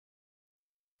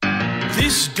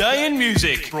This Day in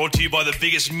Music, brought to you by the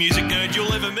biggest music nerd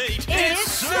you'll ever meet.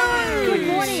 It's Sue! Good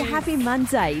morning, happy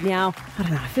Monday. Now, I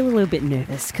don't know, I feel a little bit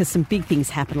nervous because some big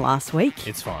things happened last week.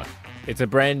 It's fine. It's a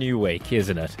brand new week,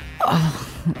 isn't it?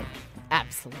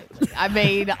 Absolutely. I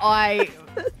mean, I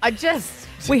just...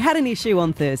 We had an issue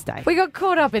on Thursday. We got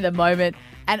caught up in the moment,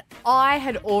 and I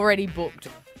had already booked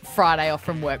Friday off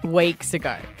from work weeks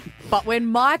ago. But when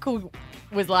Michael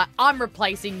was like, I'm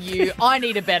replacing you, I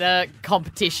need a better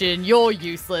competition, you're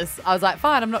useless, I was like,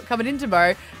 fine, I'm not coming in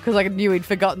tomorrow, because I knew he'd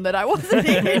forgotten that I wasn't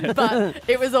in, but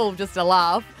it was all just a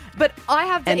laugh. But I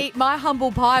have to eat my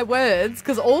humble pie words,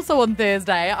 because also on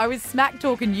Thursday I was smack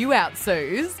talking you out,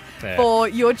 Suze, for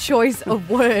your choice of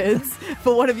words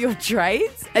for one of your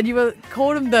trades, and you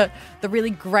called him the really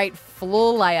great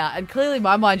floor layer, and clearly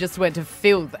my mind just went to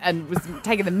filth and was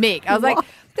taking the mick. I was like,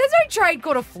 there's no trade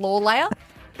called a floor layer.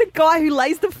 The guy who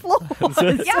lays the floor.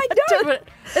 Yeah, I know, but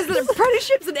there's the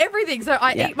apprenticeships and everything. So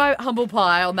I eat my humble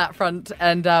pie on that front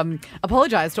and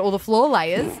apologise to all the floor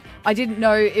layers. I didn't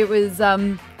know it was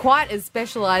quite as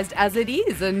specialised as it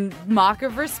is, and mark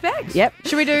of respect. Yep.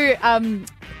 Should we do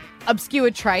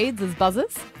obscure trades as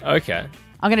buzzers? Okay.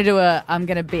 I'm going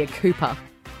to be a Cooper.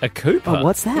 A Cooper? Oh,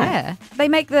 what's that? Yeah. They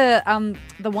make the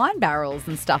wine barrels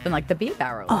and stuff, and like the beer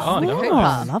barrels. Oh, The nice. Cooper.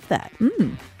 I love that.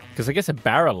 Because I guess a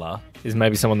barreler is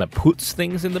maybe someone that puts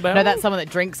things in the barrel. No, that's someone that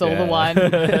drinks all the wine.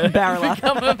 Barreler.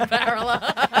 Become a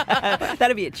barreler.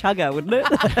 That'd be a chugger, wouldn't it?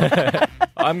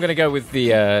 I'm going to go with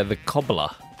the cobbler.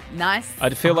 Nice. I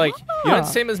feel like you don't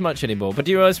see him as much anymore, but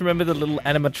do you always remember the little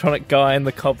animatronic guy in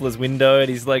the cobbler's window and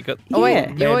he's like got Oh, yeah.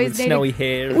 man You always with needed- snowy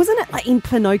hair? Wasn't it like in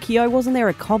Pinocchio? Wasn't there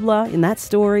a cobbler in that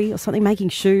story or something making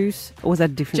shoes? Or was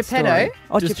that a different Geppetto? story?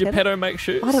 Oh, Does Geppetto make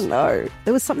shoes? I don't know.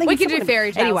 There was something. We can do someone-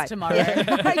 fairy tales anyway. tomorrow.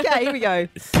 Okay, here we go.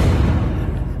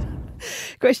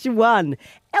 Question 1.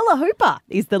 Ella Hooper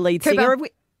is the lead Cooper. singer of...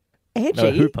 Angie?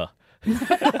 No, Hooper.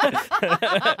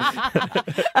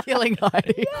 Killing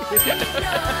Heidi.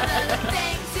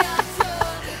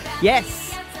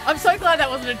 Yes. I'm so glad that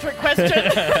wasn't a trick question.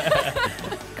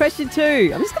 Question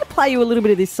 2. I'm just going to play you a little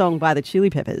bit of this song by the Chili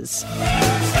Peppers.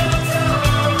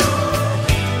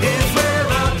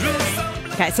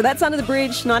 Okay, so that's Under the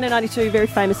Bridge, 1992, very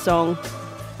famous song.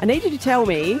 I need you to tell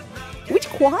me which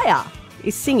choir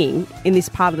is singing in this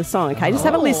part of the song, okay? Just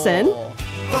have a listen.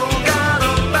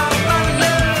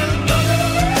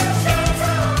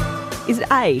 Is it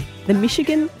A, the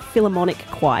Michigan Philharmonic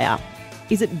Choir?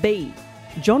 Is it B,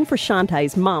 John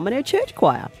Frusciante's mum and her church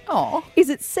choir? Oh. Is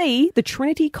it C, the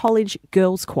Trinity College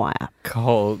Girls Choir?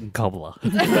 Cobbler.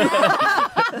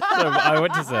 I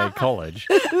went to say college,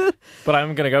 but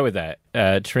I'm going to go with that.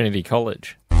 Trinity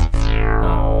College.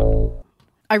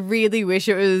 I really wish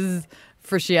it was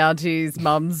Frusciante's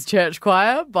mum's church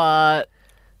choir, but...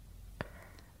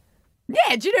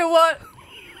 Yeah, do you know what?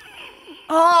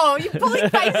 Oh, you're pulling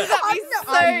faces at me,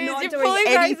 I'm not You're doing pulling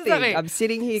faces at anything. me. I'm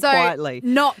sitting here So, quietly.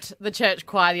 not the church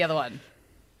choir, the other one.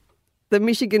 The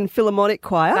Michigan Philharmonic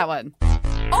Choir. That one.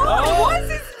 Oh, it was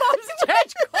his mum's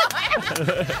church choir.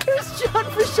 It was John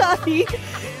Frusciante,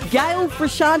 Gail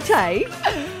Frusciante,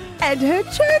 and her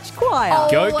church choir. Oh,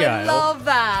 Go, I Gail. love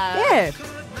that. Yeah.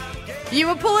 You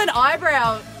were pulling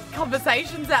eyebrow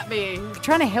conversations at me.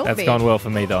 Trying to help That's me. gone well for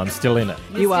me, though. I'm still in it.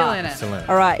 You're You still are. in it. Still in it.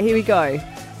 All right, here we go.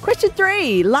 Question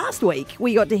 3. Last week,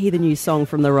 we got to hear the new song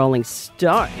from the Rolling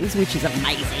Stones, which is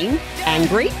amazing.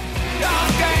 Angry.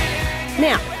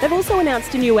 Now, they've also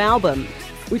announced a new album,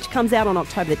 which comes out on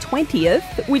October the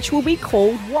 20th, which will be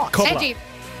called what? Cobbler. Edgy.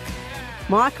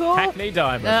 Michael? Hackney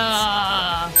Diamonds.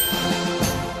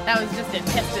 That was just a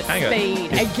test at Hang on.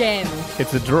 speed again.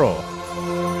 It's a draw.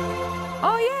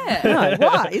 Oh, yeah. No,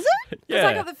 what? Is it? Because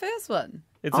I got the first one.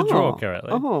 It's a draw currently.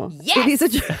 Oh. Yes! It is a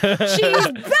She's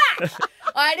back!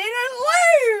 I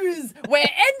didn't lose! We're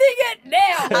ending it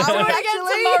now! Let's do it again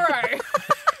tomorrow!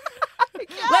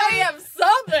 Let me have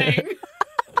something!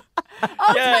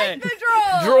 I'll take the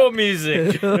draw! Draw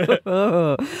music.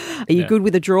 Are you good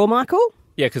with a draw, Michael?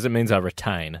 Yeah, because it means I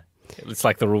retain. It's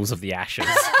like the rules of the Ashes.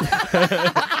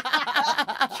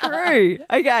 True.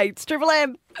 Okay, it's Triple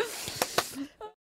M.